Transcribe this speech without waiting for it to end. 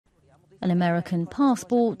An American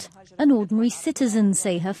passport, an ordinary citizen,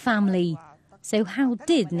 say her family. So how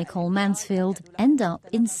did Nicole Mansfield end up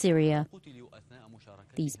in Syria?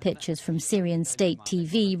 These pictures from Syrian state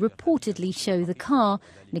TV reportedly show the car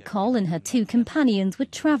Nicole and her two companions were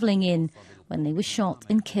travelling in when they were shot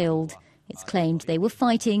and killed. It's claimed they were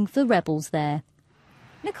fighting for rebels there.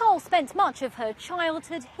 Nicole spent much of her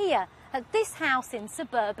childhood here at this house in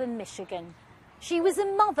suburban Michigan. She was a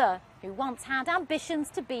mother who once had ambitions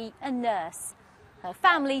to be a nurse. Her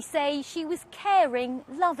family say she was caring,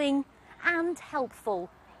 loving and helpful,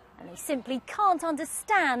 and they simply can't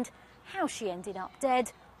understand how she ended up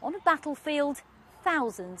dead on a battlefield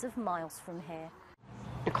thousands of miles from here.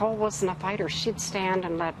 Nicole wasn't a fighter. She'd stand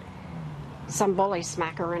and let some bully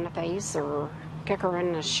smack her in the face or kick her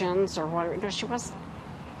in the shins or whatever. No, she wasn't.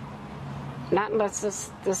 Not unless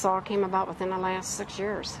this all came about within the last 6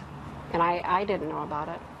 years. And I didn't know about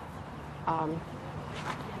it.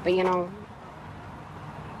 But, you know,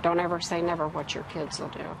 don't ever say never what your kids will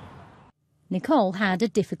do. Nicole had a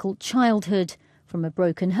difficult childhood. From a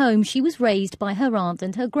broken home, she was raised by her aunt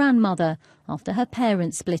and her grandmother after her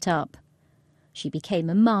parents split up. She became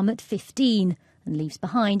a mum at 15 and leaves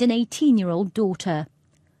behind an 18-year-old daughter.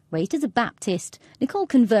 Raised as a Baptist, Nicole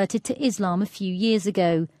converted to Islam a few years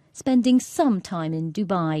ago, spending some time in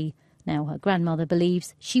Dubai. Now her grandmother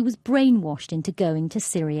believes she was brainwashed into going to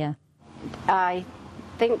Syria. I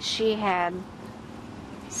think she had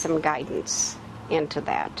some guidance into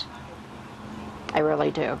that. I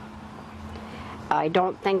really do. I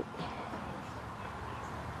don't think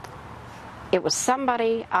it was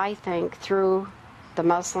somebody, I think, through the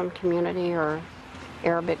Muslim community or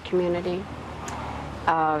Arabic community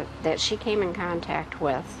that she came in contact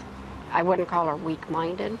with. I wouldn't call her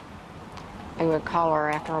weak-minded. I would call her,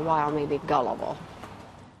 after a while, maybe gullible.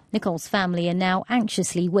 Nicole's family are now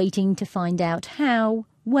anxiously waiting to find out how,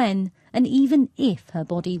 when, and even if her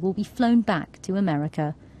body will be flown back to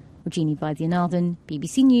America. Regina Vaidyanathan,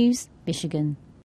 BBC News, Michigan.